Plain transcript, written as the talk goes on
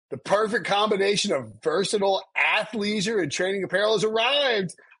The perfect combination of versatile athleisure and training apparel has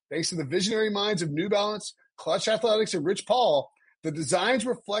arrived. Thanks to the visionary minds of New Balance, Clutch Athletics, and Rich Paul, the designs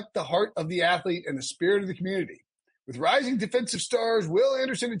reflect the heart of the athlete and the spirit of the community. With rising defensive stars Will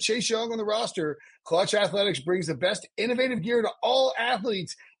Anderson and Chase Young on the roster, Clutch Athletics brings the best innovative gear to all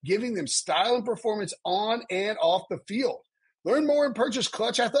athletes, giving them style and performance on and off the field. Learn more and purchase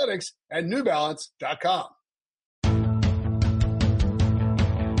Clutch Athletics at newbalance.com.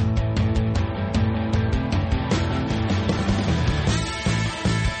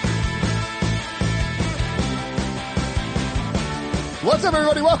 What's up,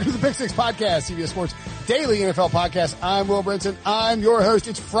 everybody? Welcome to the Pick Six Podcast, CBS Sports Daily NFL Podcast. I'm Will Brinson. I'm your host.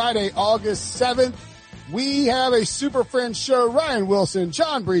 It's Friday, August 7th. We have a super friend show. Ryan Wilson,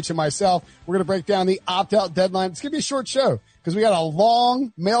 John Breach, and myself. We're going to break down the opt-out deadline. It's going to be a short show because we got a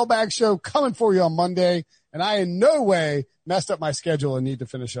long mailbag show coming for you on Monday, and I in no way messed up my schedule and need to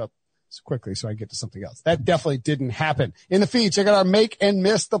finish up quickly so I can get to something else. That definitely didn't happen. In the feed, check out our Make and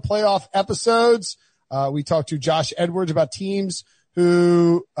Miss the Playoff episodes. We talked to Josh Edwards about teams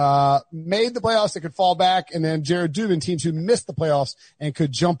who made the playoffs that could fall back, and then Jared Dubin, teams who missed the playoffs and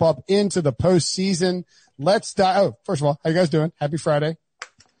could jump up into the postseason. Let's dive. Oh, first of all, how you guys doing? Happy Friday.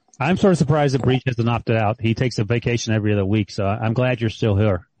 I'm sort of surprised that Breach hasn't opted out. He takes a vacation every other week, so I'm glad you're still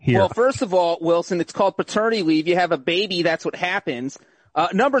here. Well, first of all, Wilson, it's called paternity leave. You have a baby, that's what happens.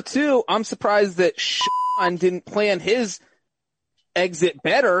 Number two, I'm surprised that Sean didn't plan his exit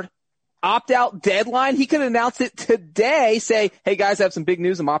better. Opt-out deadline. He could announce it today, say, hey, guys, I have some big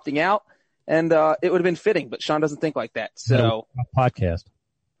news. I'm opting out. And it would have been fitting, but Sean doesn't think like that. So no, podcast.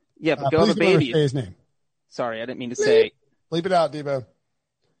 Yeah, but go have a baby. Say his name. Sorry, I didn't mean to say. Bleep it out, Debo.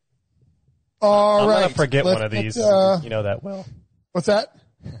 All right. I'm going to forget one of these. You know that well. What's that?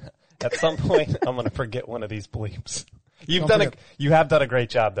 At some point, I'm going to forget one of these bleeps. You have done a great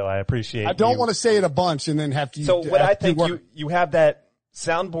job, though. I appreciate it. I don't want to say it a bunch and then have to. So what I think you have that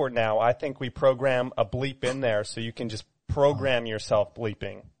soundboard now. I think we program a bleep in there so you can just program yourself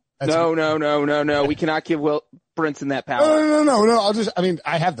bleeping. No. We cannot give Will Brinson that power. No.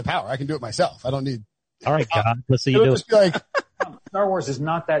 I have the power. I can do it myself. I don't need. All right, God. Let's see you do it. Like, Star Wars is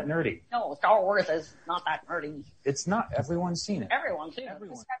not that nerdy. No, Star Wars is not that nerdy. It's not. Everyone's seen it. Everyone's seen it.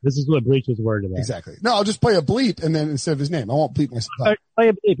 This is what Breach was worried about. Exactly. No, I'll just play a bleep and then instead of his name, I won't bleep myself. All right, play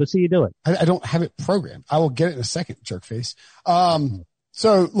a bleep. Let's see you do it. I don't have it programmed. I will get it in a second, jerk face.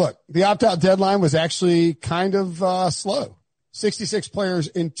 So look, the opt-out deadline was actually kind of slow. 66 players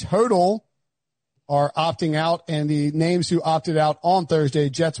in total are opting out, and the names who opted out on Thursday: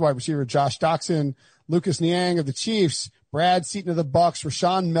 Jets wide receiver Josh Doctson, Lucas Niang of the Chiefs, Brad Seaton of the Bucks,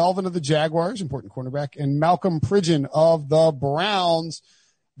 Rashawn Melvin of the Jaguars, important cornerback, and Malcolm Pridgeon of the Browns.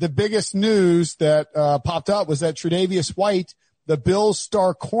 The biggest news that popped up was that Tre'Davious White, the Bills'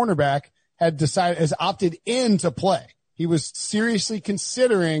 star cornerback, has opted in to play. He was seriously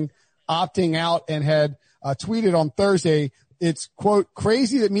considering opting out and had tweeted on Thursday, it's, quote,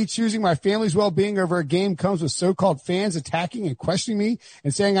 crazy that me choosing my family's well-being over a game comes with so-called fans attacking and questioning me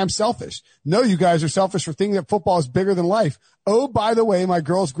and saying I'm selfish. No, you guys are selfish for thinking that football is bigger than life. Oh, by the way, my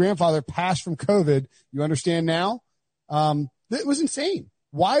girl's grandfather passed from COVID. You understand now? It was insane.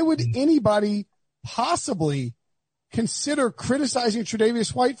 Why would anybody possibly consider criticizing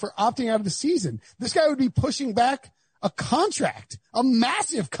Tre'Davious White for opting out of the season? This guy would be pushing back a contract, a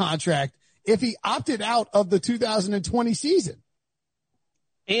massive contract, if he opted out of the 2020 season.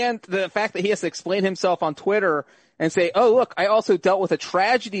 And the fact that he has to explain himself on Twitter and say, oh, look, I also dealt with a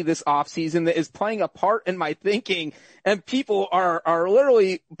tragedy this offseason that is playing a part in my thinking. And people are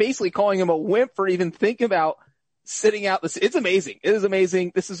literally basically calling him a wimp for even thinking about sitting out this. It's amazing. It is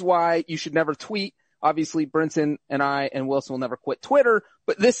amazing. This is why you should never tweet. Obviously, Brinson and I and Wilson will never quit Twitter,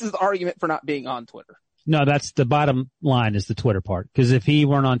 but this is the argument for not being on Twitter. No, that's the bottom line is the Twitter part. Because if he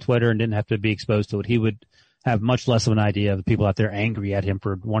weren't on Twitter and didn't have to be exposed to it, he would have much less of an idea of the people out there angry at him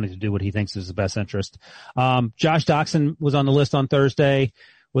for wanting to do what he thinks is the best interest. Josh Doctson was on the list on Thursday.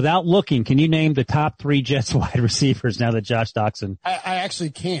 Without looking, can you name the top 3 Jets wide receivers now that Josh Doctson? I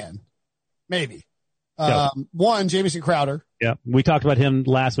actually can. Maybe. One, Jamison Crowder. Yeah. We talked about him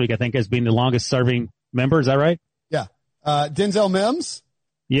last week, I think, as being the longest serving member. Is that right? Yeah. Denzel Mims.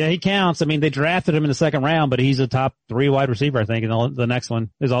 Yeah, he counts. I mean, they drafted him in the second round, but he's a top 3 wide receiver, I think. And the next one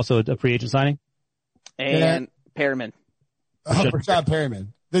is also a free agent signing. And Perriman. Rashad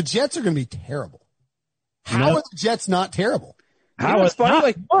Perriman. The Jets are going to be terrible. How are the Jets not terrible? How is funny?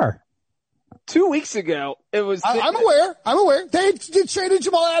 Like 2 weeks ago, it was. I'm aware. They traded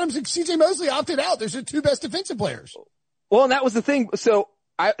Jamal Adams and C.J. Mosley opted out. There's the 2 best defensive players. Well, and that was the thing. So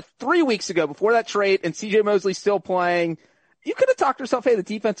 3 weeks ago, before that trade, and C.J. Mosley still playing, you could have talked yourself, hey, the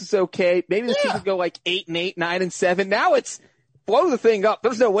defense is okay. Maybe the team could go like 8-8, 9-7. Now it's blow the thing up.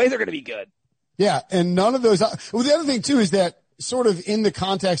 There's no way they're going to be good. Yeah, and none of those. Well, the other thing too is that sort of in the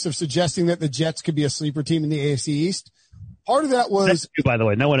context of suggesting that the Jets could be a sleeper team in the AFC East, part of that was. That's you, by the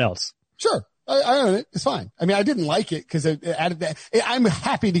way, no one else. Sure, I own it. It's fine. I mean, I didn't like it because it added that. I'm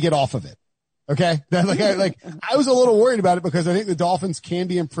happy to get off of it. Okay, I was a little worried about it because I think the Dolphins can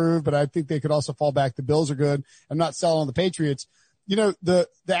be improved, but I think they could also fall back. The Bills are good. I'm not selling on the Patriots. You know, the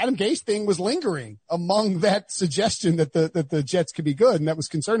Adam Gase thing was lingering among that suggestion that the Jets could be good, and that was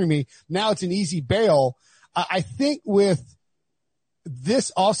concerning me. Now it's an easy bail. I think with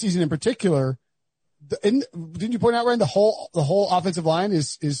this offseason in particular, didn't you point out, Ryan, the whole offensive line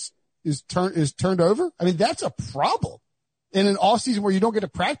is turned over? I mean, that's a problem in an offseason where you don't get to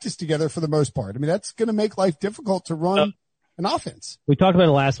practice together for the most part. I mean, that's going to make life difficult to run an offense. We talked about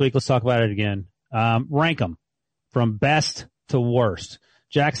it last week. Let's talk about it again. Rank them from best to worst.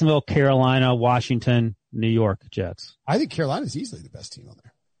 Jacksonville, Carolina, Washington, New York Jets. I think Carolina's easily the best team on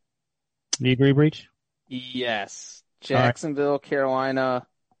there. Do you agree, Breach? Yes. Jacksonville, Carolina,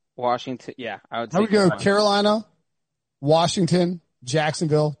 Washington. Yeah, I would say. I would go Carolina, Washington,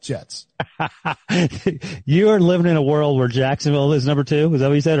 Jacksonville, Jets. You are living in a world where Jacksonville is number 2. Is that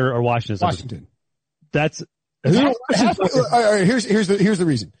what you said? Or Washington's Washington. That's all right, here's the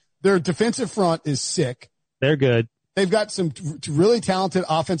reason. Their defensive front is sick. They're good. They've got some really talented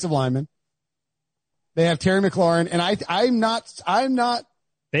offensive linemen. They have Terry McLaurin, and I'm not.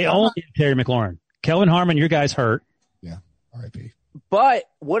 They only have Terry McLaurin. Kelvin Harmon, your guy's hurt. Yeah. R.I.P. But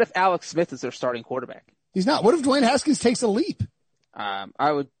what if Alex Smith is their starting quarterback? He's not. What if Dwayne Haskins takes a leap?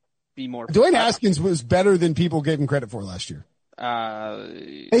 I would be more. Dwayne Haskins was better than people gave him credit for last year.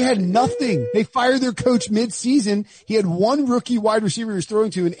 They had nothing. They fired their coach mid-season. He had one rookie wide receiver he was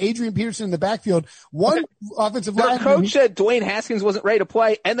throwing to, and Adrian Peterson in the backfield. One offensive lineman. Their coach said Dwayne Haskins wasn't ready to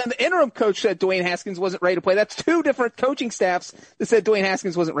play, and then the interim coach said Dwayne Haskins wasn't ready to play. That's 2 different coaching staffs that said Dwayne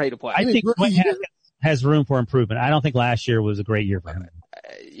Haskins wasn't ready to play. I think Dwayne Haskins has room for improvement. I don't think last year was a great year for him.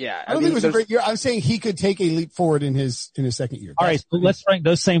 Yeah, I don't think it was a great year. I'm saying he could take a leap forward in his second year. All right, so let's rank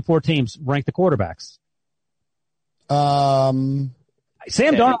those same 4 teams. Rank the quarterbacks. Sam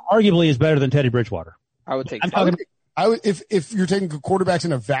Darnold arguably is better than Teddy Bridgewater. I would take. I would if you're taking quarterbacks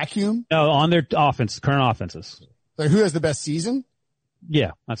in a vacuum. No, on their current offenses. Like who has the best season?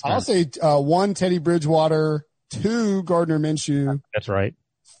 Yeah, that's fair. I'll say 1 Teddy Bridgewater, 2 Gardner Minshew. That's right.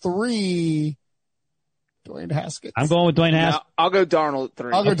 3 Dwayne Haskins. I'm going with Dwayne Haskins. No, I'll go Darnold at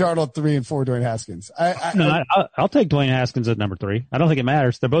 3. I'll go Darnold at 3 and 4 Dwayne Haskins. I'll take Dwayne Haskins at number 3. I don't think it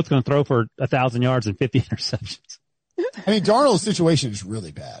matters. They're both going to throw for 1,000 yards and 50 interceptions. I mean, Darnold's situation is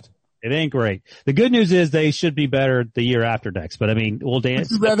really bad. It ain't great. The good news is they should be better the year after next. But I mean, we'll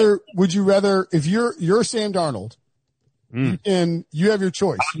dance. Would you rather if you're Sam Darnold and you have your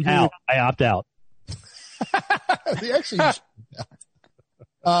choice? I opt out.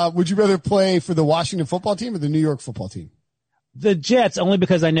 Would you rather play for the Washington football team or the New York football team? The Jets, only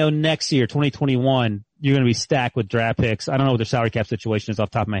because I know next year, 2021, you're going to be stacked with draft picks. I don't know what their salary cap situation is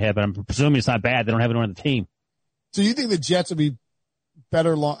off the top of my head, but I'm presuming it's not bad. They don't have anyone on the team. So you think the Jets will be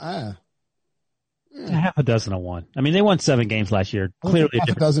better Half a dozen to 1. I mean, they won 7 games last year. Clearly, half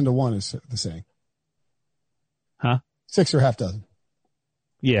a dozen to 1 is the saying. Huh? 6 or half dozen.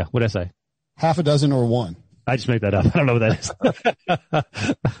 Yeah, what'd I say? Half a dozen or 1. I just make that up. I don't know what that is.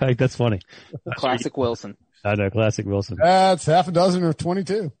 I think that's funny. Classic Wilson. I know, classic Wilson. That's half a dozen or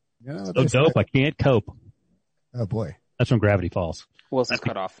 22. You know, so dope. I can't cope. Oh boy. That's from Gravity Falls. Wilson's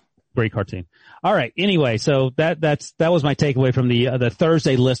cut off. Great cartoon. All right. Anyway, so that was my takeaway from the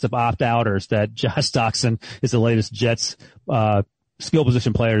Thursday list of opt-outers, that Josh Doctson is the latest Jets, skill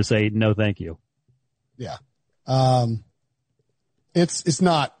position player to say no, thank you. Yeah. It's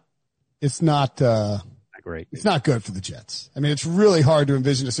not great. It's not good for the Jets. I mean, it's really hard to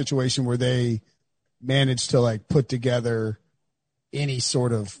envision a situation where they manage to like put together any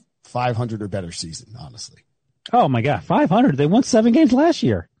sort of 500 or better season, honestly. Oh my God. 500. They won 7 games last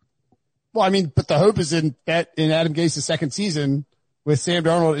year. Well, I mean, but the hope is in Adam Gase's second season with Sam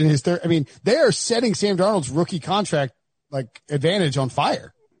Darnold in his third. I mean, they are setting Sam Darnold's rookie contract like advantage on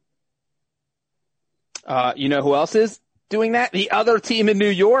fire. You know who else is doing that? The other team in New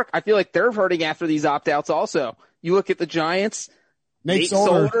York. I feel like they're hurting after these opt-outs also. You look at the Giants. Nate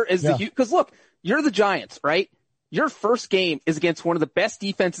Solder is because look, you're the Giants, right? Your first game is against one of the best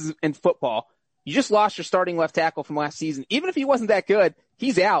defenses in football. You just lost your starting left tackle from last season. Even if he wasn't that good,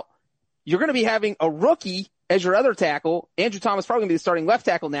 he's out. You're going to be having a rookie as your other tackle. Andrew Thomas probably going to be the starting left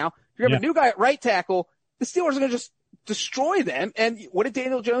tackle now. You're going to have a new guy at right tackle. The Steelers are going to just destroy them. And what did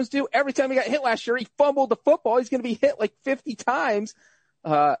Daniel Jones do? Every time he got hit last year, he fumbled the football. He's going to be hit like 50 times.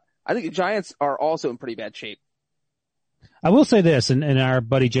 I think the Giants are also in pretty bad shape. I will say this, and our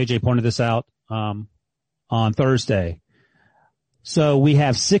buddy JJ pointed this out on Thursday. So we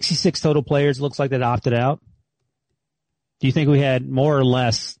have 66 total players, it looks like, that opted out. Do you think we had more or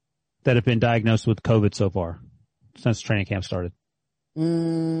less that have been diagnosed with COVID so far since training camp started? The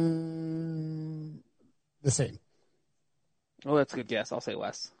same. Oh, that's a good guess. I'll say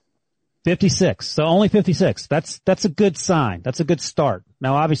less. 56. So only 56. That's a good sign. That's a good start.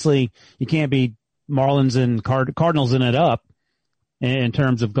 Now, obviously, you can't be Marlins and Cardinals in it up in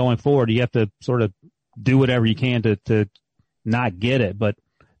terms of going forward. You have to sort of do whatever you can to not get it, but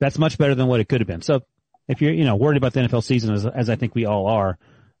that's much better than what it could have been. So if you're, worried about the NFL season as I think we all are,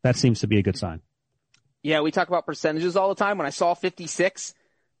 that seems to be a good sign. Yeah, we talk about percentages all the time. When I saw 56,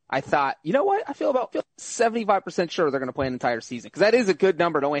 I thought, you know what? I feel 75% sure they're going to play an entire season, because that is a good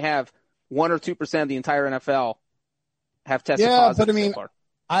number to only have 1 or 2% of the entire NFL have tested positive. Yeah, but I mean,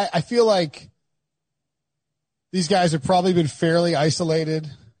 I feel like these guys have probably been fairly isolated.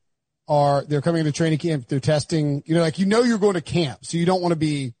 They're coming into training camp, they're testing, you're going to camp, so you don't want to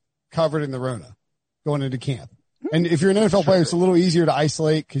be covered in the Rona going into camp. And if you're an NFL player, it's a little easier to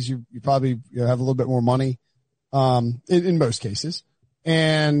isolate because you probably have a little bit more money, in most cases.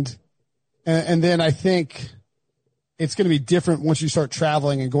 And then I think it's going to be different once you start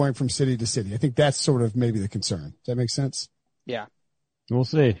traveling and going from city to city. I think that's sort of maybe the concern. Does that make sense? Yeah. We'll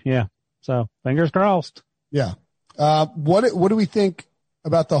see. Yeah. So fingers crossed. Yeah. What do we think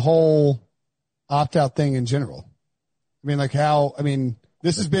about the whole opt-out thing in general?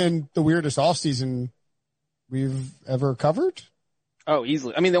 This has been the weirdest offseason we've ever covered. Oh,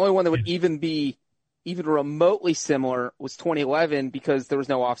 easily. I mean, the only one that would even be even remotely similar was 2011, because there was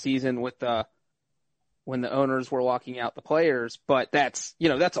no offseason with when the owners were locking out the players. But that's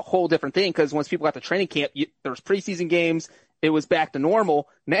a whole different thing, because once people got to training camp, there was preseason games. It was back to normal.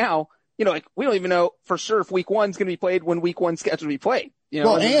 Now, we don't even know for sure if week 1's going to be played when week 1's scheduled to be played.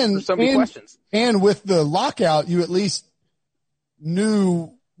 There's so many questions. And with the lockout, you at least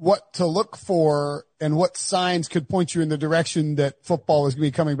knew what to look for and what signs could point you in the direction that football was going to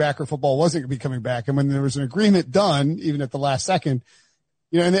be coming back or football wasn't going to be coming back. And when there was an agreement done, even at the last second,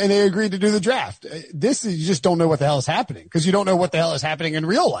 and they agreed to do the draft. You just don't know what the hell is happening, because you don't know what the hell is happening in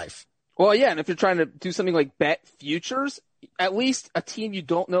real life. Well, yeah. And if you're trying to do something like bet futures, at least a team you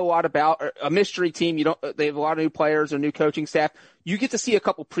don't know a lot about, or a mystery team, they have a lot of new players or new coaching staff. You get to see a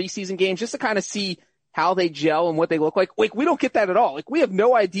couple preseason games just to kind of see how they gel and what they look like. Like, we don't get that at all. Like, we have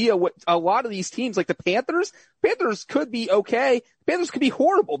no idea what a lot of these teams, like the Panthers could be okay. Panthers could be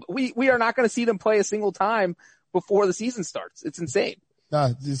horrible, but we are not going to see them play a single time before the season starts. It's insane.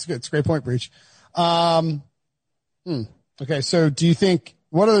 It's good. It's a great point, Breach. Okay. So do you think,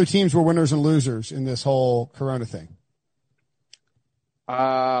 what other teams were winners and losers in this whole Corona thing?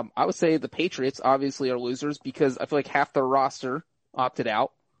 I would say the Patriots obviously are losers, because I feel like half their roster opted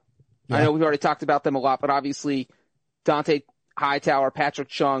out. Yeah. I know we've already talked about them a lot, but obviously Dante Hightower, Patrick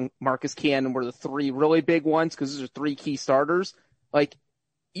Chung, Marcus Cannon were the 3 really big ones, because those are 3 key starters. Like,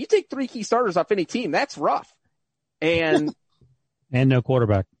 you take 3 key starters off any team, that's rough. And and no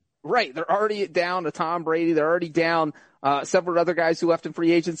quarterback. Right. They're already down to Tom Brady. They're already down several other guys who left in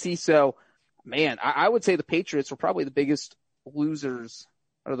free agency. So, man, I would say the Patriots were probably the biggest losers,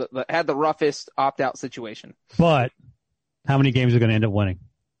 or had the roughest opt-out situation. But how many games are going to end up winning?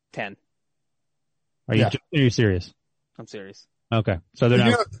 10. Are you serious? I'm serious. Okay. So they're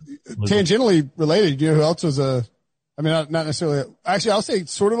not tangentially related. You know who else was not necessarily, actually, I'll say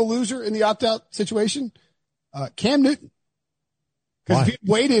sort of a loser in the opt-out situation? Cam Newton. Because if he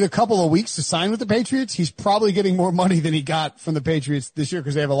waited a couple of weeks to sign with the Patriots, he's probably getting more money than he got from the Patriots this year,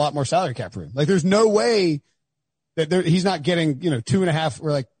 because they have a lot more salary cap room. Like, there's no way that he's not getting,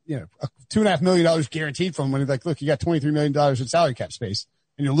 $2.5 million guaranteed from him, when he's like, look, you got $23 million in salary cap space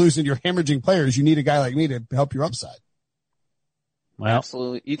and you're hemorrhaging players. You need a guy like me to help your upside. Well,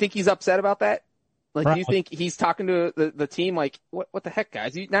 absolutely. You think he's upset about that? Like, do you think he's talking to the team like, what the heck,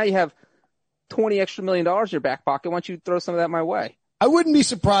 guys? Now you have $20 extra million in your back pocket. Why don't you throw some of that my way? I wouldn't be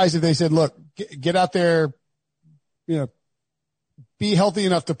surprised if they said, look, get out there, be healthy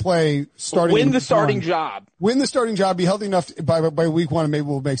enough to play starting. Win the starting job. Win the starting job. Be healthy enough by week 1, and maybe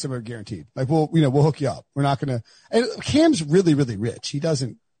we'll make some of it guaranteed. Like, we'll hook you up. We're not going to, and Cam's really, really rich. He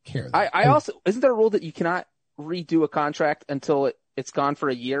doesn't care. I also, isn't there a rule that you cannot redo a contract until it's gone for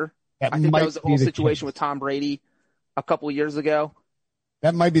a year? I think that was the whole situation with Tom Brady a couple of years ago.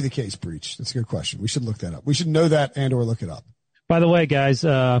 That might be the case, Breach. That's a good question. We should look that up. We should know that and or look it up. By the way, guys,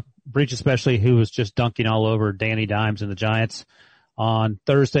 Breach especially, who was just dunking all over Danny Dimes and the Giants. On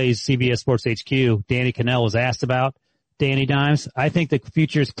Thursday's CBS Sports HQ, Danny Cannell was asked about Danny Dimes. I think the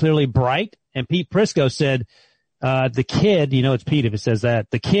future is clearly bright, and Pete Prisco said, the kid, it's Pete if it says that,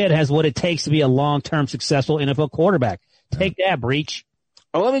 the kid has what it takes to be a long-term successful NFL quarterback. Take that, Breach.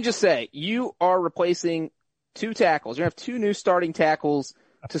 Oh, let me just say, you are replacing 2 tackles. You're going to have 2 new starting tackles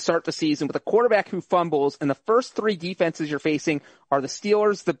to start the season with a quarterback who fumbles, and the first 3 defenses you're facing are the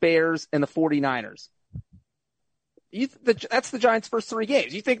Steelers, the Bears, and the 49ers. That's the Giants' first 3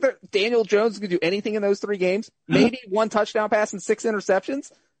 games. You think that Daniel Jones is going to do anything in those 3 games? Maybe 1 touchdown pass and 6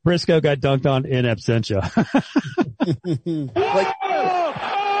 interceptions? Briscoe got dunked on in absentia. Like,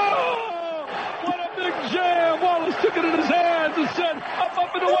 what a big jam! Wallace took it in his hands and said,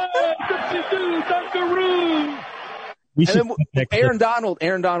 up and away, 52, Dunkaroo! And then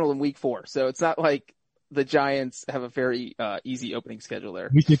Aaron Donald in week 4. So it's not like the Giants have a very easy opening schedule there.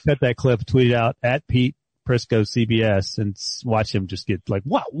 We should cut that clip, tweet it out at Pete Prisco CBS, and watch him just get like,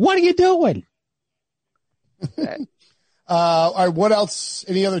 what are you doing? All right, what else?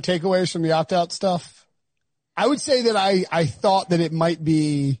 Any other takeaways from the opt-out stuff? I would say that I thought that it might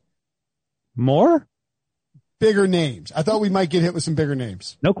be more bigger names. I thought we might get hit with some bigger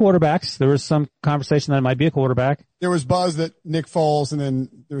names. No quarterbacks. There was some conversation that it might be a quarterback. There was buzz that Nick Foles, and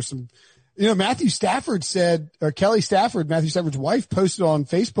then there was some, Matthew Stafford said, or Kelly Stafford, Matthew Stafford's wife, posted on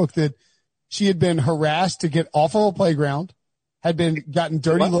Facebook that she had been harassed to get off of a playground, had gotten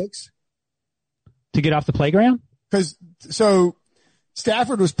dirty looks. To get off the playground? So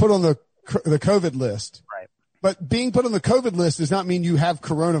Stafford was put on the COVID list. Right. But being put on the COVID list does not mean you have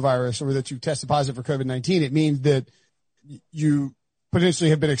coronavirus or that you tested positive for COVID-19. It means that you potentially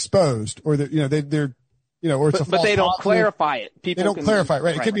have been exposed, or that, they're, or it's a false but they don't positive. clarify it. They don't clarify it,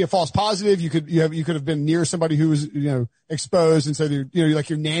 right? It could be a false positive. You could have been near somebody who was, exposed. And so, like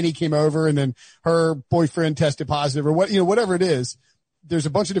your nanny came over and then her boyfriend tested positive, or whatever it is. There's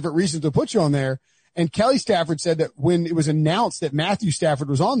a bunch of different reasons to put you on there. And Kelly Stafford said that when it was announced that Matthew Stafford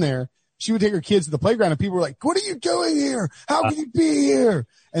was on there, she would take her kids to the playground and people were like, what are you doing here? How can you be here?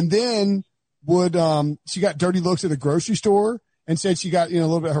 And then she got dirty looks at the grocery store and said she got, a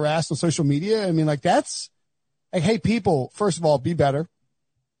little bit harassed on social media. I mean, like, that's like, hey, people, first of all, be better.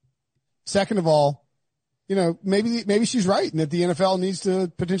 Second of all, maybe she's right and that the NFL needs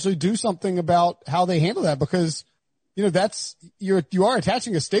to potentially do something about how they handle that, because you are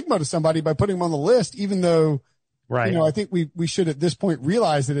attaching a stigma to somebody by putting them on the list, even though, right. I think we should at this point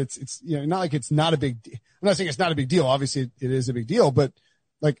realize that it's, not like it's not a big deal. I'm not saying it's not a big deal. Obviously it is a big deal, but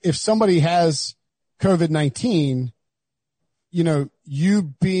like if somebody has COVID-19,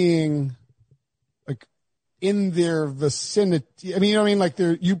 you being like in their vicinity, like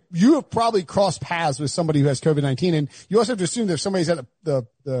you have probably crossed paths with somebody who has COVID-19, and you also have to assume that if somebody's at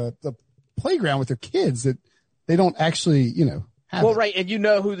the playground with their kids that they don't actually, have it. Right. And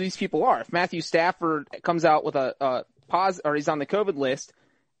who these people are. If Matthew Stafford comes out with a or he's on the COVID list,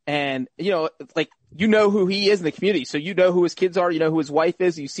 and, who he is in the community. So who his kids are, who his wife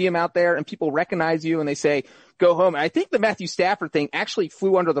is. You see him out there and people recognize you and they say, go home. And I think the Matthew Stafford thing actually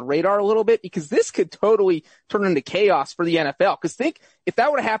flew under the radar a little bit, because this could totally turn into chaos for the NFL. Because think if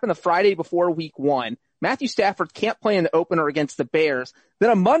that would have happened the Friday before week 1, Matthew Stafford can't play in the opener against the Bears. Then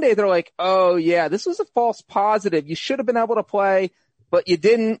on Monday, they're like, oh yeah, this was a false positive. You should have been able to play, but you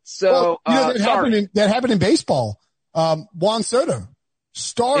didn't. So, that happened in baseball. Juan Soto,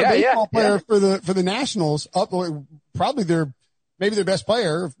 baseball player for the Nationals, probably their best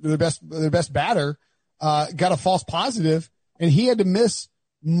player, their best batter, got a false positive, and he had to miss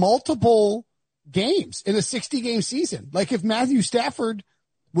multiple games in a 60-game season. Like if Matthew Stafford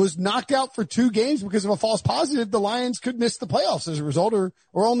was knocked out for 2 games because of a false positive, the Lions could miss the playoffs as a result, or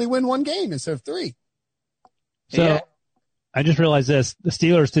only win 1 game instead of 3. So I just realized this. The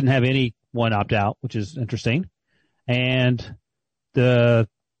Steelers didn't have anyone opt out, which is interesting. And the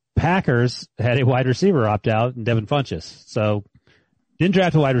Packers had a wide receiver opt out in Devin Funchess. So didn't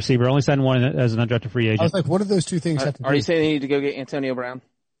draft a wide receiver, only signed one as an undrafted free agent. I was like, what do those 2 things have to do? Are you saying they need to go get Antonio Brown?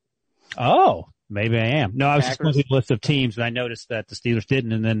 Oh, maybe I am. No, I was just going through the list of teams, and I noticed that the Steelers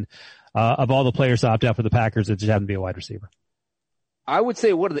didn't. And then of all the players to opt out for the Packers, it just happened to be a wide receiver. I would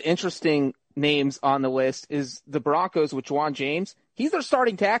say one of the interesting names on the list is the Broncos with Juwan James. He's their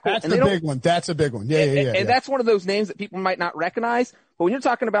starting tackle. That's the big one. That's a big one. Yeah. And that's one of those names that people might not recognize. But when you're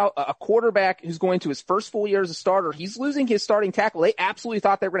talking about a quarterback who's going to his first full year as a starter, he's losing his starting tackle. They absolutely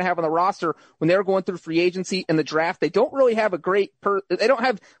thought they were going to have on the roster when they were going through free agency and the draft. They don't really have they don't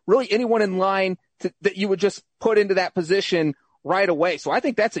have really anyone in line that you would just put into that position right away. So I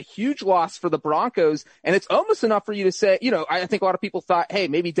think that's a huge loss for the Broncos. And it's almost enough for you to say, I think a lot of people thought, hey,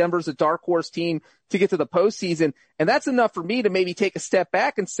 maybe Denver's a dark horse team to get to the postseason. And that's enough for me to maybe take a step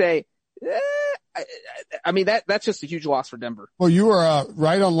back and say, that's just a huge loss for Denver. Well, you were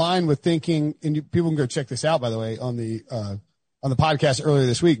right on line with thinking, and people can go check this out, by the way, on the podcast earlier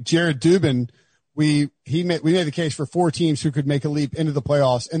this week. Jared Dubin, we made the case for 4 teams who could make a leap into the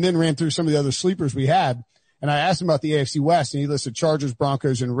playoffs, and then ran through some of the other sleepers we had. And I asked him about the AFC West, and he listed Chargers,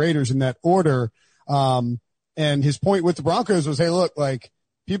 Broncos, and Raiders in that order. And his point with the Broncos was, hey, look, like,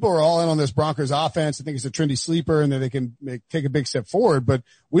 people are all in on this Broncos offense. I think it's a trendy sleeper and that they can take a big step forward, but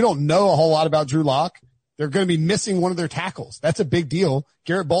we don't know a whole lot about Drew Lock. They're going to be missing one of their tackles. That's a big deal.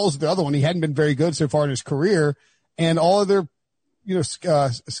 Garrett Bowles is the other one. He hadn't been very good so far in his career, and all of their,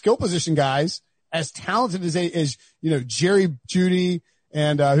 skill position guys, as talented as Jerry Jeudy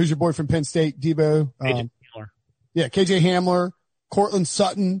and, who's your boy from Penn State, Debo? KJ Hamler, Cortland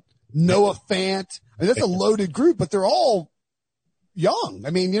Sutton, Noah Fant. I mean, that's a loaded group, but they're all young.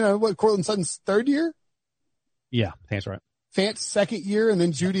 I mean, Cortland Sutton's 3rd year? Yeah, that's right. Fant's 2nd year, and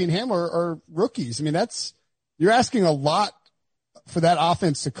then Jeudy and Hamler are rookies. I mean, you're asking a lot for that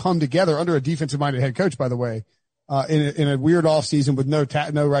offense to come together under a defensive-minded head coach, by the way, in a weird offseason with no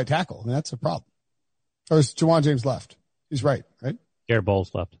right tackle. I mean, that's a problem. Or is Jawan James left? He's right? Garrett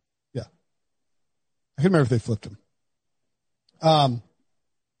Bowles left. Yeah. I can't remember if they flipped him. So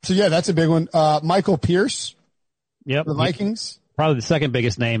yeah, that's a big one. Michael Pierce. Yep. The Vikings. Probably the second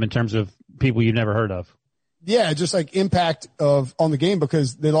biggest name in terms of people you've never heard of. Yeah, just like impact on the game,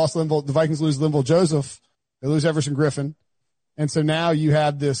 because they lost the Vikings lose Linval Joseph. They lose Everson Griffin. And so now you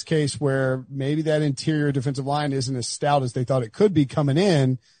have this case where maybe that interior defensive line isn't as stout as they thought it could be coming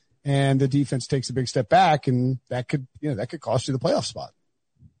in, and the defense takes a big step back, and that could cost you the playoff spot.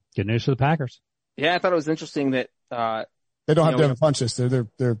 Good news for the Packers. Yeah, I thought it was interesting that, they don't have Devin Funchess.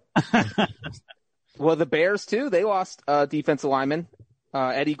 They're well, the Bears too, they lost defensive lineman,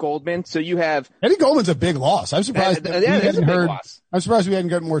 Eddie Goldman. So you have Eddie Goldman's a big loss. I'm surprised. I'm surprised we hadn't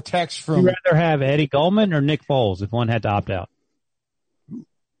gotten more text from. Would you rather have Eddie Goldman or Nick Foles if one had to opt out?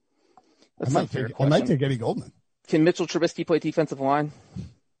 I might take Eddie Goldman. Can Mitchell Trubisky play defensive line?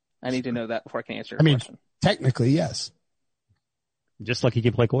 I need to know that before I can answer your question. Technically, yes. Just like he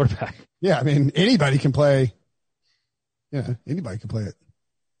can play quarterback. Yeah, I mean, anybody can play. Yeah, anybody can play it.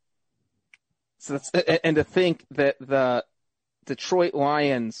 So and to think that the Detroit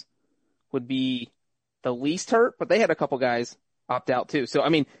Lions would be the least hurt, but they had a couple guys opt out too. So, I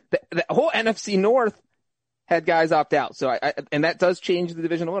mean, the whole NFC North had guys opt out. So and that does change the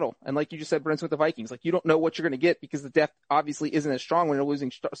division a little. And like you just said, Brent's with the Vikings, like you don't know what you're going to get because the depth obviously isn't as strong when you're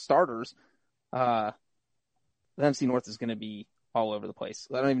losing starters. The NFC North is going to be all over the place.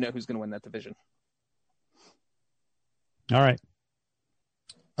 I don't even know who's going to win that division. All right.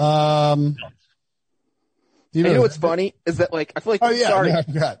 You know what's funny is that, like, I feel like, I was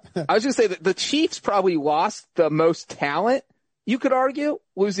going to say that the Chiefs probably lost the most talent, you could argue,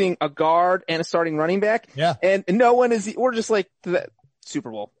 losing a guard and a starting running back. Yeah. And no one we're just like the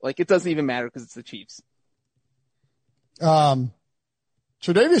Super Bowl. Like, it doesn't even matter because it's the Chiefs.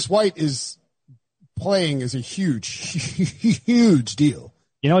 Tre'Davious White is playing is a huge deal.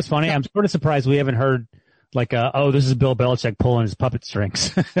 You know what's funny? I'm sort of surprised we haven't heard this is Bill Belichick pulling his puppet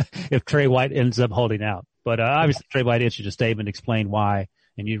strings if Trey White ends up holding out. But obviously Trey White issued a statement, explained why,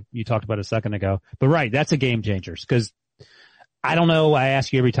 and you talked about it a second ago. But right, that's a game changer because I don't know. I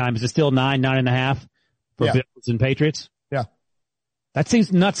ask you every time, is it still 9.5 for Bills and Patriots? Yeah. That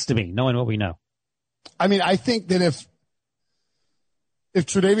seems nuts to me, knowing what we know. I mean, I think that if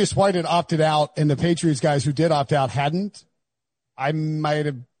Tre'Davious White had opted out and the Patriots guys who did opt out hadn't, I might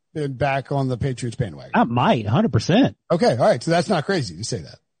have been back on the Patriots bandwagon. I might, 100%. Okay, all right. So that's not crazy to say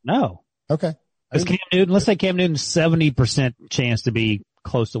that. No. Okay. Let's say Cam Newton's 70% chance to be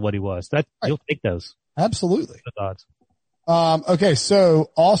close to what he was. You'll take those. Absolutely. Those odds. Okay,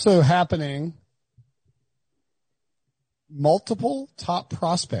 so also happening, multiple top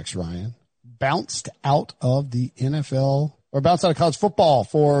prospects, Ryan, bounced out of the NFL or bounced out of college football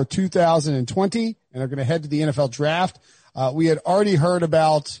for 2020 and are going to head to the NFL draft. We had already heard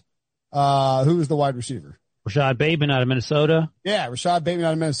about who was the wide receiver? Rashad Bateman out of Minnesota. Yeah, Rashad Bateman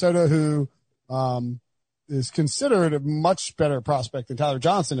out of Minnesota, who is considered a much better prospect than Tyler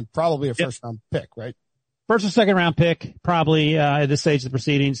Johnson and probably a first-round pick, right? First or second-round pick, probably at this stage of the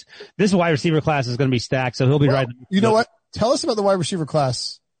proceedings. This wide receiver class is going to be stacked, so he'll be right. You know what? Tell us about the wide receiver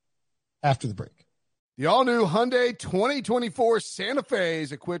class after the break. The all-new Hyundai 2024 Santa Fe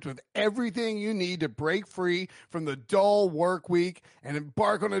is equipped with everything you need to break free from the dull work week and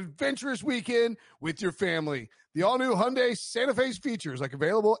embark on an adventurous weekend with your family. The all-new Hyundai Santa Fe's features like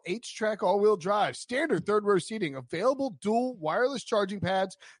available H-Track all-wheel drive, standard third-row seating, available dual wireless charging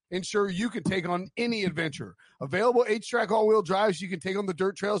pads, ensure you can take on any adventure. Available H-Track all-wheel drives, you can take on the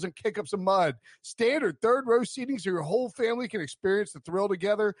dirt trails and kick up some mud. Standard third-row seating so your whole family can experience the thrill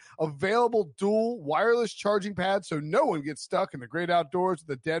together. Available dual wireless charging pads so no one gets stuck in the great outdoors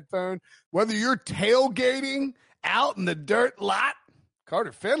with a dead phone. Whether you're tailgating out in the dirt lot,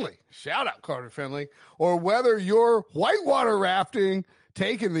 Carter Finley, shout out Carter Finley, or whether you're whitewater rafting,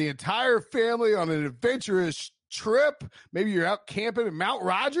 taking the entire family on an adventurous trip, maybe you're out camping in Mount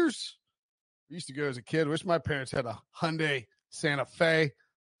Rogers. I used to go as a kid. Wish my parents had a Hyundai Santa Fe.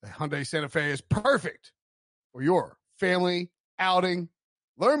 The Hyundai Santa Fe is perfect for your family outing.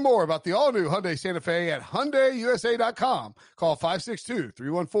 Learn more about the all-new Hyundai Santa Fe at HyundaiUSA.com. Call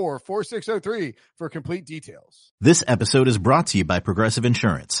 562-314-4603 for complete details. This episode is brought to you by Progressive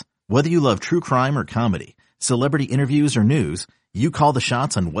Insurance. Whether you love true crime or comedy, celebrity interviews or news, you call the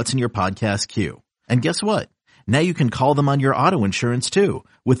shots on what's in your podcast queue. And guess what? Now you can call them on your auto insurance too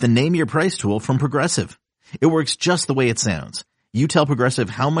with the Name Your Price tool from Progressive. It works just the way it sounds. You tell Progressive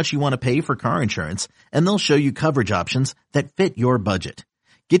how much you want to pay for car insurance, and they'll show you coverage options that fit your budget.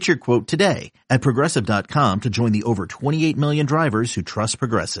 Get your quote today at Progressive.com to join the over 28 million drivers who trust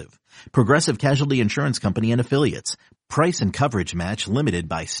Progressive. Progressive Casualty Insurance Company and Affiliates. Price and coverage match limited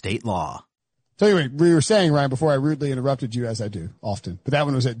by state law. So anyway, we were saying, Ryan, before I rudely interrupted you, as I do often, but that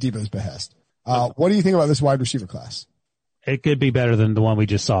one was at Debo's behest. What do you think about this wide receiver class? It could be better than the one we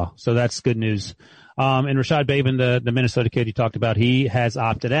just saw. So that's good news. And Rashad Bateman, the Minnesota kid you talked about, he has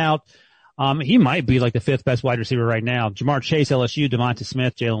opted out. He might be like the fifth best wide receiver right now. Jamar Chase, LSU, Devonta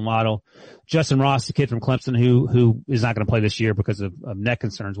Smith, Jalen Waddle, Justin Ross, the kid from Clemson who is not going to play this year because of neck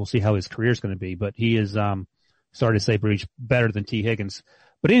concerns. We'll see how his career is going to be, but he is, started to say breach better than T. Higgins.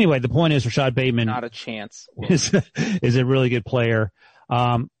 But anyway, the point is Rashad Bateman. Not a chance. Is a really good player.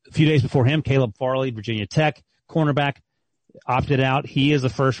 A few days before him, Caleb Farley, Virginia Tech, cornerback, opted out. He is a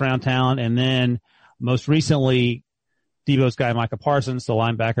first round talent. And then most recently, Debo's guy, Micah Parsons, the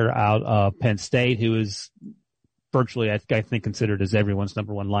linebacker out of Penn State, who is virtually, I think, considered as everyone's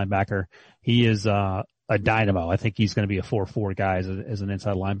number one linebacker. He is a dynamo. I think he's going to be a 4-4 guy as an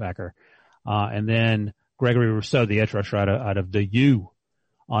inside linebacker. And then Gregory Rousseau, the edge rusher out of the U,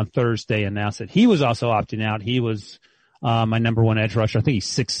 on Thursday announced that he was also opting out. He was my number one edge rusher. I think he's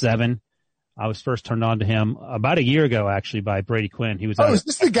 6'7". I was first turned on to him about a year ago, actually, by Brady Quinn. He was. Is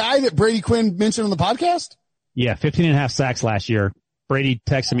this the guy that Brady Quinn mentioned on the podcast? Yeah, 15.5 sacks last year. Brady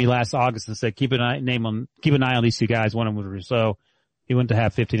texted me last August and said, keep an eye on these two guys. One of them was Rousseau. He went to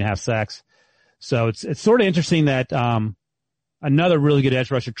have 15.5 sacks. So it's sort of interesting that, another really good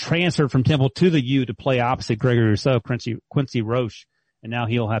edge rusher transferred from Temple to the U to play opposite Gregory Rousseau, Quincy Roche. And now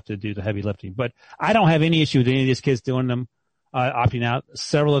he'll have to do the heavy lifting. But I don't have any issue with any of these kids doing them, opting out.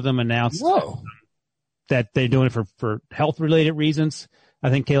 Several of them announced that they're doing it for health related reasons. I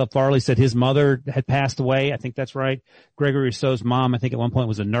think Caleb Farley said his mother had passed away. I think that's right. Gregory Rousseau's mom, I think at one point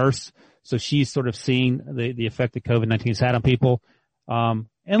was a nurse. So she's sort of seen the effect that COVID-19 has had on people. And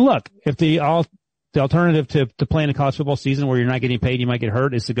look, if the alternative to playing a college football season where you're not getting paid, you might get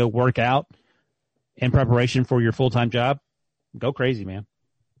hurt, is to go work out in preparation for your full-time job, go crazy, man.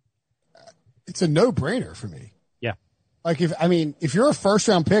 It's a no-brainer for me. Yeah. Like if you're a first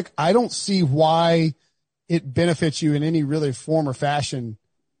round pick, I don't see why it benefits you in any really form or fashion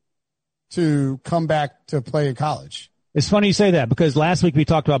to come back to play in college. It's funny you say that because last week we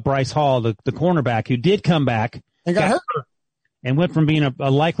talked about Bryce Hall, the cornerback who did come back and got hurt and went from being a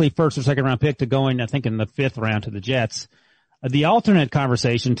likely first or second round pick to going, I think, in the fifth round to the Jets. The alternate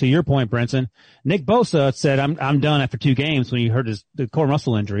conversation, to your point, Brinson, Nick Bosa said, I'm done after 2 games when he hurt the core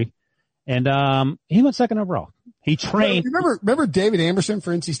muscle injury. And, he went second overall. He trained. Remember David Anderson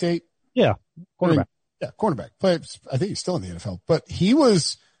for NC State? Yeah. Cornerback. Cornerback. I think he's still in the NFL, but he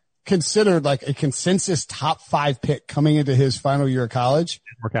was considered like a consensus top 5 pick coming into his final year of college.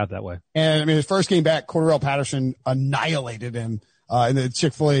 Didn't work out that way. And I mean, his first game back, Cordarrelle Patterson annihilated him, in the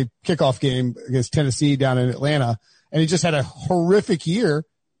Chick-fil-A kickoff game against Tennessee down in Atlanta. And he just had a horrific year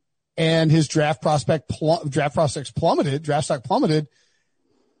and his draft stock plummeted.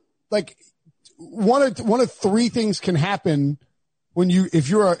 Like one of 3 things can happen when if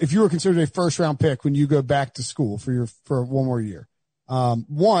you were considered a first round pick when you go back to school for one more year.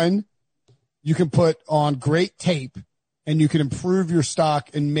 One, you can put on great tape and you can improve your stock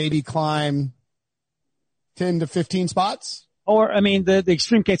and maybe climb 10 to 15 spots. Or, I mean, the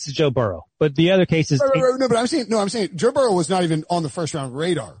extreme case is Joe Burrow, but the other case is. No, but I'm saying Joe Burrow was not even on the first round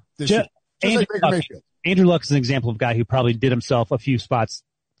radar this year. Just like Baker Mayfield. Andrew Luck is an example of a guy who probably did himself a few spots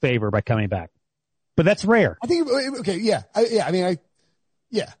favor by coming back. but that's rare. I think, okay, yeah.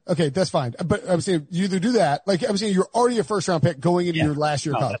 Okay, that's fine. But I'm saying you either do that, like I'm saying you're already a first round pick going into your last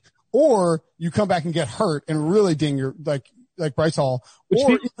year of college, or you come back and get hurt and really ding your, like Bryce Hall.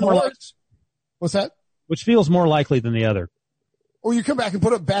 What's that? Which feels more likely than the other. Or you come back and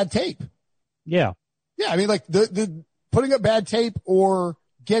put up bad tape. Yeah. Yeah, I mean, like the putting up bad tape or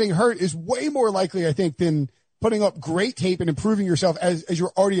getting hurt is way more likely, I think, than putting up great tape and improving yourself as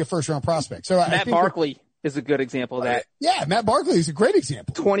you're already a first round prospect. So Matt Barkley is a good example of that. Yeah, Matt Barkley is a great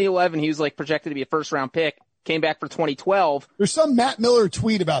example. 2011, he was like projected to be a first round pick, came back for 2012. There's some Matt Miller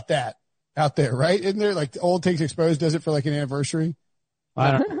tweet about that out there, right? Isn't there, like, Old Takes Exposed does it for like an anniversary?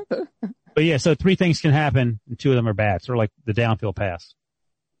 I don't know. But yeah, so 3 things can happen and 2 of them are bad. Sort of like the downfield pass.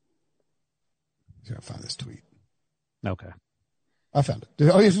 I'm going to find this tweet. Okay. I found it.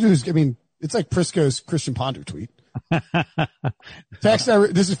 All you have to do is, I mean, it's like Prisco's Christian Ponder tweet. Text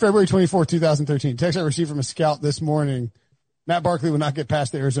this is February 24, 2013. Text I received from a scout this morning. Matt Barkley will not get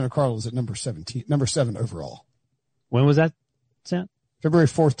past the Arizona Cardinals at number 7 overall. When was that sent? February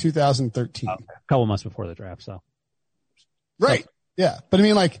 4th, 2013. Okay. A couple months before the draft, so. Right. Yeah. But I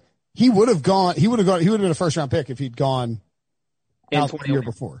mean, like, he would have been a first round pick if he'd gone out the year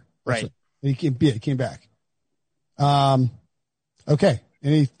before. Right. He came back. Okay.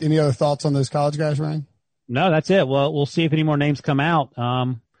 Any other thoughts on those college guys, Ryan? No, that's it. Well, we'll see if any more names come out.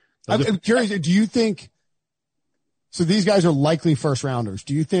 I'm curious. Do you think, so these guys are likely first rounders.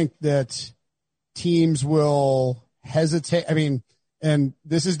 Do you think that teams will hesitate? I mean, and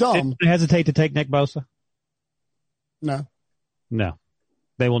this is dumb. Hesitate to take Nick Bosa? No.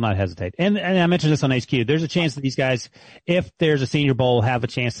 They will not hesitate. And I mentioned this on HQ. There's a chance that these guys, if there's a Senior Bowl, have a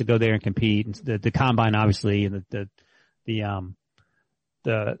chance to go there and compete. And the combine, obviously, and the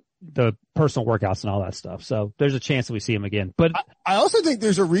personal workouts and all that stuff. So there's a chance that we see him again. But I also think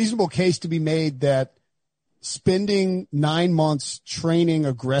there's a reasonable case to be made that spending 9 months training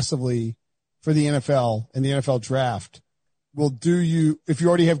aggressively for the NFL and the NFL draft will do you, if you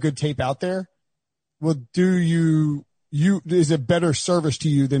already have good tape out there, will do you is a better service to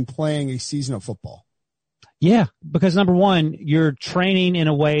you than playing a season of football. Yeah, because number one, you're training in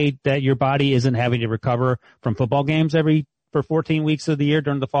a way that your body isn't having to recover from football games for 14 weeks of the year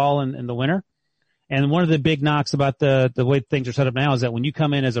during the fall and the winter. And one of the big knocks about the way things are set up now is that when you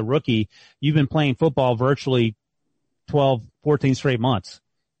come in as a rookie, you've been playing football virtually 12, 14 straight months.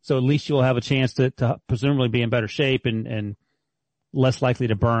 So at least you'll have a chance to presumably be in better shape and less likely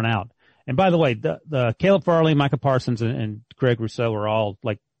to burn out. And by the way, the Caleb Farley, Micah Parsons, and Greg Rousseau are all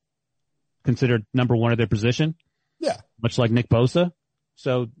like considered number one of their position. Yeah. Much like Nick Bosa.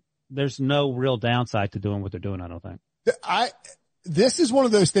 So there's no real downside to doing what they're doing, I don't think. This is one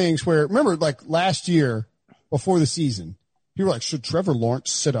of those things where, remember, like last year before the season, people were like, should Trevor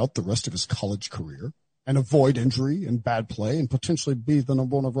Lawrence sit out the rest of his college career and avoid injury and bad play and potentially be the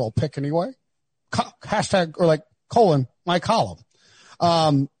number 1 overall pick anyway? Hashtag or like my column.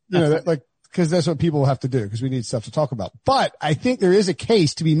 Cause that's what people have to do because we need stuff to talk about. But I think there is a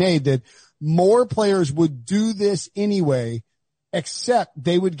case to be made that more players would do this anyway, except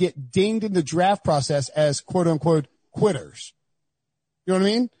they would get dinged in the draft process as quote unquote quitters. You know what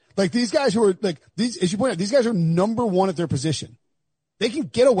I mean? Like these guys who are like these, as you point out, these guys are number 1 at their position. They can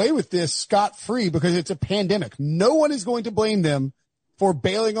get away with this scot-free because it's a pandemic. No one is going to blame them for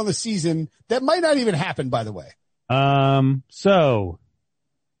bailing on the season. That might not even happen, by the way. So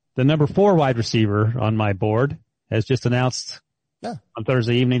the number 4 wide receiver on my board has just announced on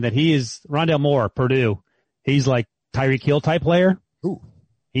Thursday evening that he is Rondale Moore, Purdue. He's like Tyreek Hill type player. Ooh.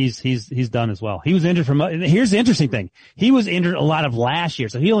 He's done as well. He was injured here's the interesting thing. He was injured a lot of last year.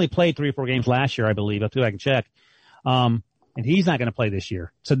 So he only played 3 or 4 games last year, I believe. I'll see if I can check. And he's not going to play this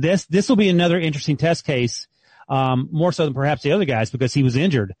year. So this will be another interesting test case, more so than perhaps the other guys because he was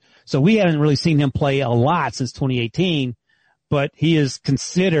injured. So we haven't really seen him play a lot since 2018, but he is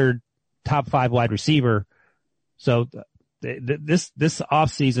considered top 5 wide receiver. So this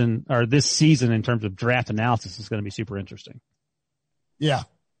off season or this season in terms of draft analysis is going to be super interesting. Yeah.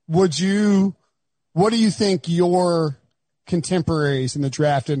 What do you think your contemporaries in the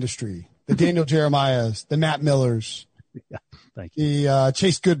draft industry, the Daniel Jeremiahs, the Matt Millers, thank you. The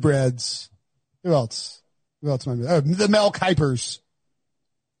Chase Goodbreads, who else? The Mel Kuypers,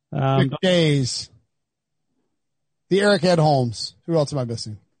 McDays, the Eric Edholms. Who else am I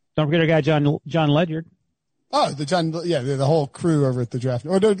missing? Don't forget our guy John Ledyard. Oh, the whole crew over at the draft.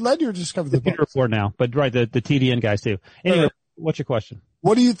 Or did Ledyard just cover the book? Report now, but right, the TDN guys too. Anyway, what's your question?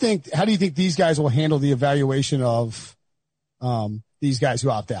 What do you think? How do you think these guys will handle the evaluation of these guys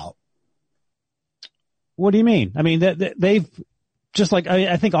who opt out? What do you mean? I mean, just like,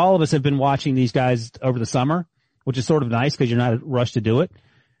 I think all of us have been watching these guys over the summer, which is sort of nice because you're not rushed to do it.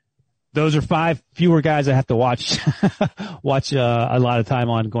 Those are 5 fewer guys I have to watch a lot of time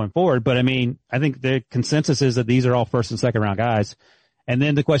on going forward. But I mean, I think the consensus is that these are all first and second round guys. And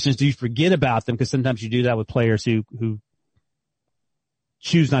then the question is, do you forget about them? Because sometimes you do that with players who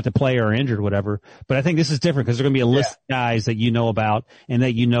choose not to play or are injured or whatever. But I think this is different because there's going to be a list of guys that you know about and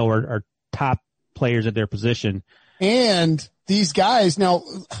that you know are top players at their position. And these guys, now,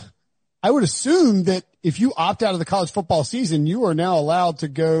 I would assume that if you opt out of the college football season, you are now allowed to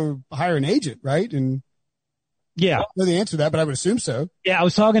go hire an agent, right? And yeah, I don't know the answer to that, but I would assume so. Yeah, I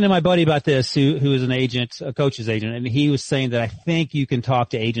was talking to my buddy about this, who is an agent, a coach's agent, and he was saying that I think you can talk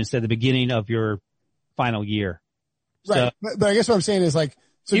to agents at the beginning of your final year. Right. So, but I guess what I'm saying is like,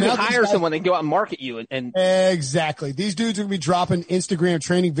 so you now can hire someone and go out and market you and exactly. These dudes are going to be dropping Instagram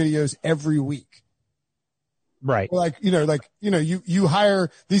training videos every week. right. You hire,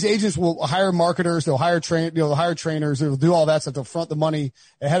 these agents will hire marketers, they'll hire trainers, they'll do all that stuff, they'll front the money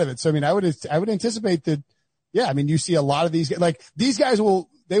ahead of it. So, I mean, I would anticipate that, yeah, I mean, you see a lot of these, like, these guys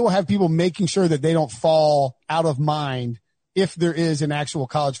they will have people making sure that they don't fall out of mind if there is an actual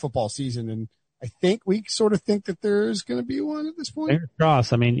college football season. And I think we sort of think that there's going to be one at this point. Fingers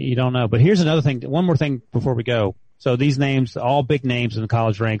crossed. I mean, you don't know. But here's another thing, one more thing before we go. So these names, all big names in the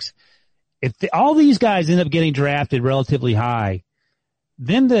college ranks, if all these guys end up getting drafted relatively high,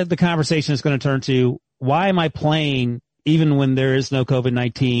 then the conversation is going to turn to, why am I playing even when there is no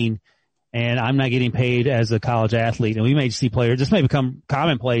COVID-19 and I'm not getting paid as a college athlete? And we may see players, this may become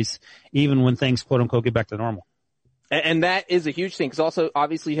commonplace even when things, quote unquote, get back to normal. And that is a huge thing because also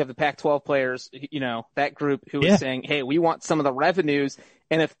obviously you have the Pac-12 players, that group who is saying, hey, we want some of the revenues.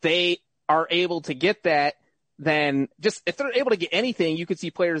 And if they are able to get that, then just if they're able to get anything, you could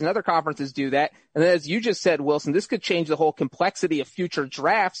see players in other conferences do that. And then as you just said, Wilson, this could change the whole complexity of future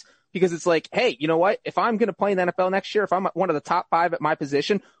drafts because it's like, hey, you know what? If I'm going to play in the NFL next year, if I'm one of the top 5 at my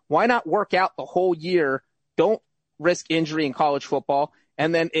position, why not work out the whole year? Don't risk injury in college football.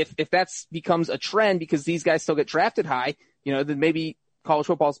 And then if that becomes a trend because these guys still get drafted high, then maybe college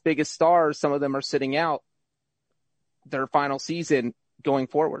football's biggest stars, some of them are sitting out their final season going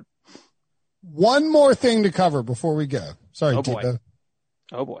forward. One more thing to cover before we go. Sorry, Tito.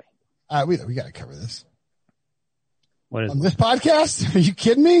 Oh boy. We got to cover this. What is this podcast? Are you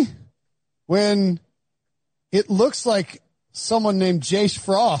kidding me? When it looks like someone named Jace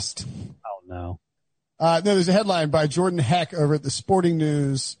Frost. Oh no. No, there's a headline by Jordan Heck over at the Sporting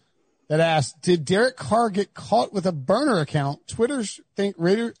News that asked, did Derek Carr get caught with a burner account? Twitter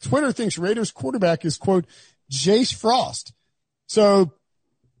thinks Raiders quarterback is, quote, Jace Frost. So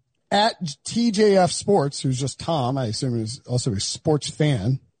at TJF Sports, who's just Tom, I assume is also a sports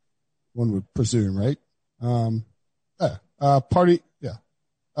fan, one would presume, right?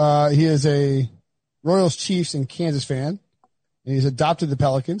 He is a Royals, Chiefs, and Kansas fan. And he's adopted the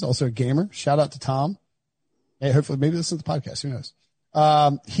Pelicans, also a gamer. Shout out to Tom. Hey, hopefully, maybe listen to the podcast. Who knows?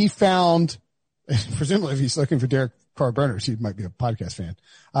 He found, presumably if he's looking for Derek Carr burners, he might be a podcast fan.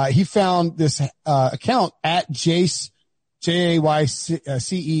 He found this, account at Jace, JAYCE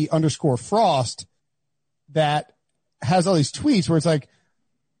 _Frost that has all these tweets where it's like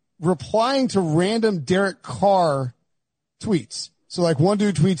replying to random Derek Carr tweets. So like one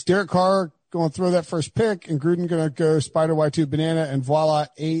dude tweets Derek Carr going to throw that first pick and Gruden going to go spider Y2 banana and voila,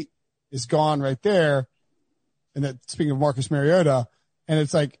 8 is gone right there. And that, speaking of Marcus Mariota, and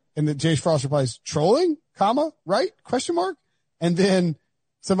it's like, and then Jace Frost replies, trolling, comma, right? Question mark. And then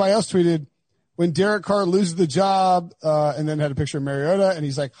somebody else tweeted, when Derek Carr loses the job, and then had a picture of Mariota and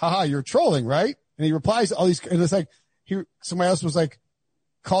he's like, haha, you're trolling, right? And he replies to all these, and it's like, somebody else was like,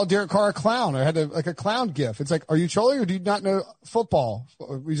 call Derek Carr a clown, or had a clown gif. It's like, are you trolling or do you not know football?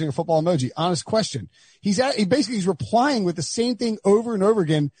 Using a football emoji. Honest question. He's replying with the same thing over and over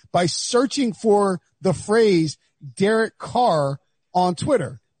again by searching for the phrase Derek Carr on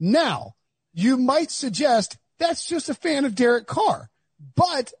Twitter. Now, you might suggest that's just a fan of Derek Carr.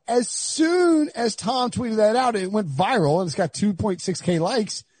 But as soon as Tom tweeted that out, it went viral and it's got 2.6K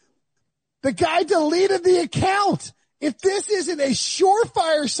likes. The guy deleted the account. If this isn't a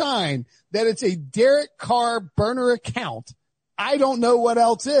surefire sign that it's a Derek Carr burner account, I don't know what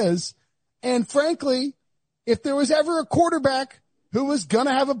else is. And frankly, if there was ever a quarterback who was going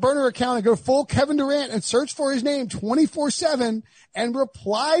to have a burner account and go full Kevin Durant and search for his name 24/7 and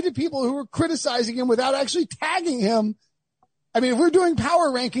reply to people who were criticizing him without actually tagging him, I mean, if we're doing power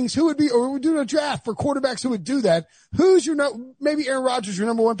rankings, who would be, or we're doing a draft for quarterbacks who would do that, who's maybe Aaron Rodgers, your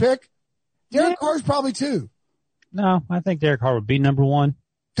number 1 pick? Derek Carr's probably 2. No, I think Derek Carr would be number 1.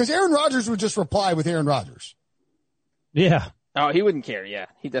 Because Aaron Rodgers would just reply with Aaron Rodgers. Yeah. Oh, he wouldn't care. Yeah,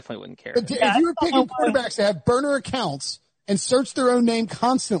 he definitely wouldn't care. If you were picking quarterbacks that have burner accounts and search their own name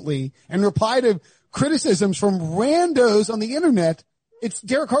constantly and reply to criticisms from randos on the internet, it's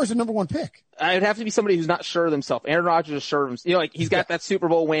Derek Carr's the number one pick. It'd have to be somebody who's not sure of themselves. Aaron Rodgers is sure of himself. You know, like he's got that Super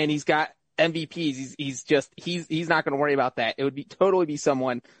Bowl win. He's got MVPs. He's not going to worry about that. It would totally be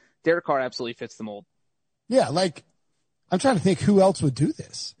someone. Derek Carr absolutely fits the mold. Yeah. Like I'm trying to think who else would do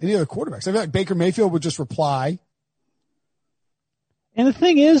this. Any other quarterbacks? I feel like Baker Mayfield would just reply. And the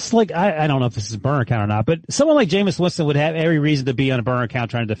thing is, like, I don't know if this is a burner account or not, but someone like Jameis Winston would have every reason to be on a burner account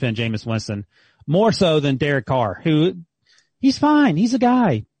trying to defend Jameis Winston more so than Derek Carr, who he's fine. He's a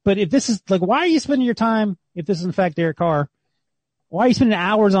guy. But if this is like, why are you spending your time? If this is in fact Derek Carr, why are you spending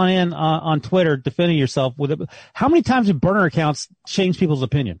hours on Twitter defending yourself with it? How many times do burner accounts change people's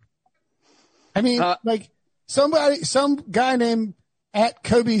opinion? I mean, like some guy named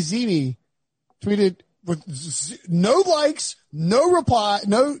 @KobeZini tweeted with no likes, no reply,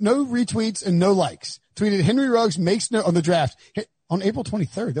 no retweets, and no likes. Tweeted Henry Ruggs makes no on the draft on April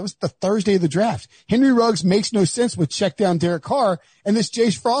 23rd. That was the Thursday of the draft. Henry Ruggs makes no sense with check down Derek Carr. And this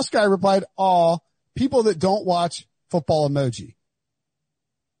Jace Frost guy replied, "Aw, people that don't watch football emoji."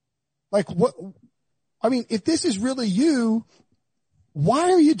 Like what? I mean, if this is really you, why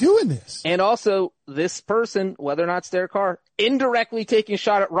are you doing this? And also, this person, whether or not it's Derek Carr, indirectly taking a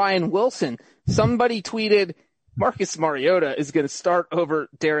shot at Ryan Wilson. Somebody tweeted, Marcus Mariota is going to start over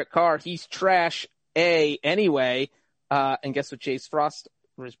Derek Carr. He's trash anyway. And guess what Jace Frost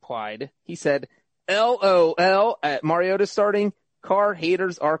replied? He said, LOL at Mariota starting. Carr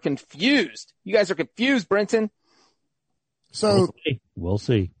haters are confused. You guys are confused, Brenton. So we'll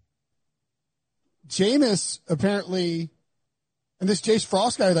see. Jameis apparently, and this Jace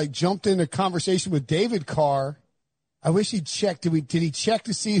Frost guy like jumped in a conversation with David Carr. I wish he'd checked. Did he check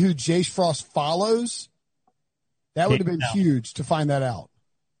to see who Jace Frost follows? That would have been huge to find that out.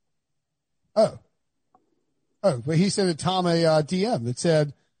 Oh, but he sent Tom a DM that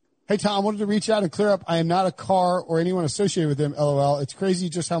said, "Hey Tom, wanted to reach out and clear up. I am not a Carr or anyone associated with him. LOL. It's crazy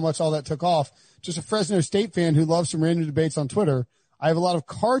just how much all that took off. Just a Fresno State fan who loves some random debates on Twitter. I have a lot of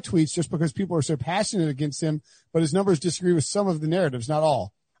Carr tweets just because people are so passionate against him, but his numbers disagree with some of the narratives, not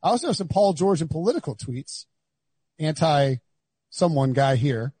all. I also have some Paul George and political tweets. Anti-someone guy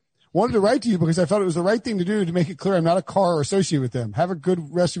here. Wanted to write to you because I felt it was the right thing to do to make it clear I'm not a Carr or associated with them. Have a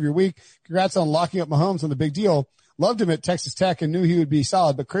good rest of your week. Congrats on locking up Mahomes on the big deal. Loved him at Texas Tech and knew he would be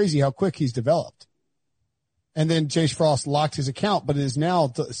solid, but crazy how quick he's developed." And then Jace Frost locked his account, but it is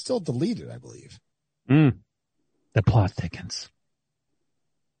now still deleted, I believe. The plot thickens.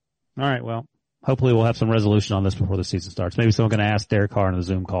 All right, well, hopefully we'll have some resolution on this before the season starts. Maybe someone can ask Derek Carr on a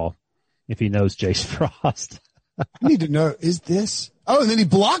Zoom call if he knows Jace Frost. I need to know, is this? Oh, and then he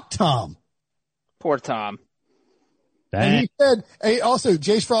blocked Tom. Poor Tom. And he said, hey, also,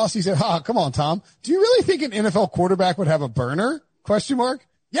 Jace Frost, he said, come on, Tom. Do you really think an NFL quarterback would have a burner? ?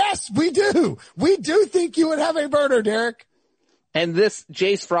 Yes, we do. We do think you would have a burner, Derek. And this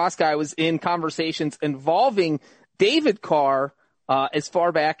Jace Frost guy was in conversations involving David Carr as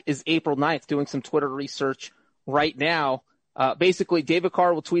far back as April 9th, doing some Twitter research right now. Basically, David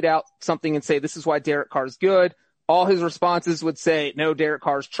Carr will tweet out something and say, this is why Derek Carr's good. All his responses would say, no, Derek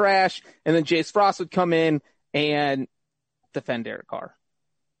Carr's trash. And then Jace Frost would come in and defend Derek Carr.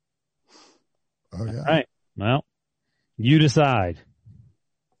 Oh, yeah. All right. Well, you decide.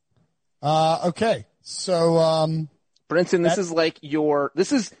 Okay. So, Brinson, this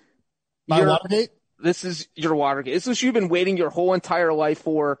is my Watergate? This is your Watergate. This is what you've been waiting your whole entire life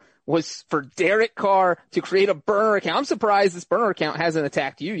for, was for Derek Carr to create a burner account. I'm surprised this burner account hasn't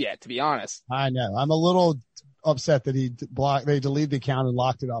attacked you yet, to be honest. I know. I'm a little upset that they deleted the account and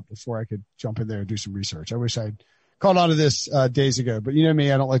locked it up before I could jump in there and do some research. I wish I'd caught on to this days ago, but you know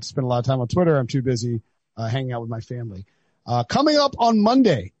me, I don't like to spend a lot of time on Twitter. I'm too busy hanging out with my family. Coming up on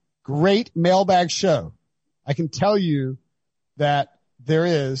Monday, great mailbag show. I can tell you that there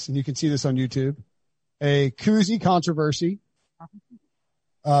is, and you can see this on YouTube, a koozie controversy.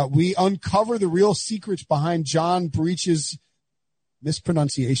 We uncover the real secrets behind John Breach's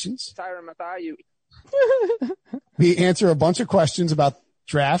mispronunciations. We answer a bunch of questions about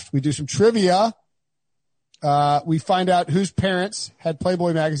draft. We do some trivia. We find out whose parents had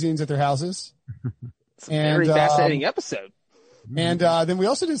Playboy magazines at their houses. It's a very fascinating episode. And then we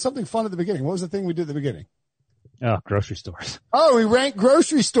also did something fun at the beginning. What was the thing we did at the beginning? Oh, grocery stores. Oh, we ranked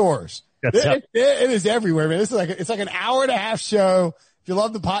grocery stores. It is everywhere, man. This is it's like an hour and a half show. If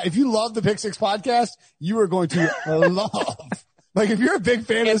you love the Pick Six podcast, you are going to love. Like if you're a big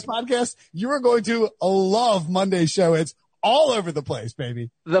fan of this podcast, you are going to love Monday's show. It's all over the place, baby.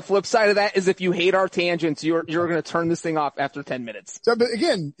 The flip side of that is if you hate our tangents, you're going to turn this thing off after 10 minutes. So, but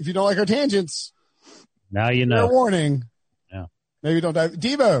again, if you don't like our tangents, now you know. Fair warning. Yeah. Maybe don't dive.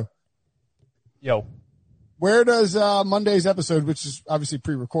 Devo. Yo. Where does Monday's episode, which is obviously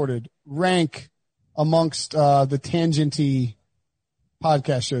pre-recorded, rank amongst the tangenty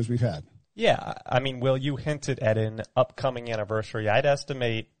podcast shows we've had? Yeah, I mean, Will, you hinted at an upcoming anniversary. I'd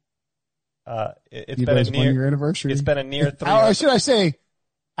estimate it's been a near 1 year anniversary. It's been a near 3. Or should I say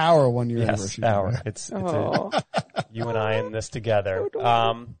our 1 year yes, anniversary? our. It's you and I in this together.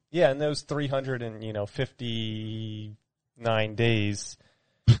 Yeah, in those 359 days,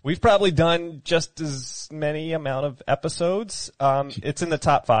 we've probably done just as many amount of episodes. It's in the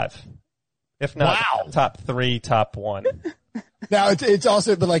top 5, if not top 3, top 1. Now it's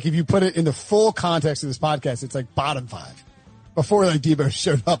also, but like if you put it in the full context of this podcast, it's like bottom 5. Before like Debo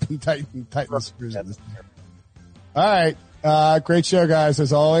showed up and tightened the screws on this. All right, great show, guys.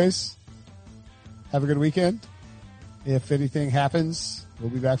 As always, have a good weekend. If anything happens,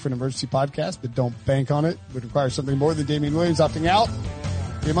 we'll be back for an emergency podcast, but don't bank on it. It would require something more than Damian Williams opting out.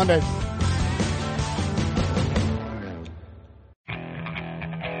 See you Monday.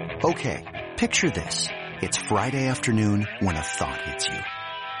 Okay, picture this. It's Friday afternoon when a thought hits you.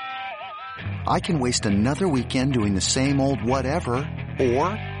 I can waste another weekend doing the same old whatever, or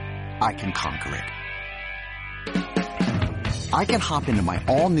I can conquer it. I can hop into my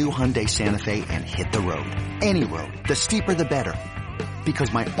all-new Hyundai Santa Fe and hit the road. Any road. The steeper the better.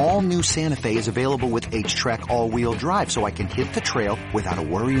 Because my all-new Santa Fe is available with H-Track all-wheel drive, so I can hit the trail without a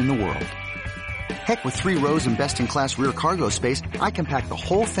worry in the world. Heck, with 3 rows and best-in-class rear cargo space, I can pack the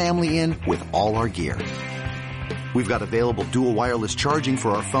whole family in with all our gear. We've got available dual wireless charging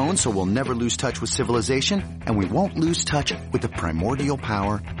for our phones, so we'll never lose touch with civilization, and we won't lose touch with the primordial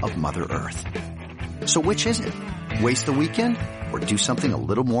power of Mother Earth. So which is it? Waste the weekend or do something a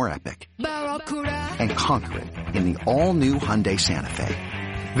little more epic? And conquer it in the all-new Hyundai Santa Fe.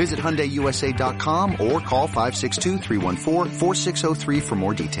 Visit HyundaiUSA.com or call 562-314-4603 for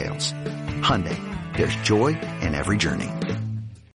more details. Hyundai, there's joy in every journey.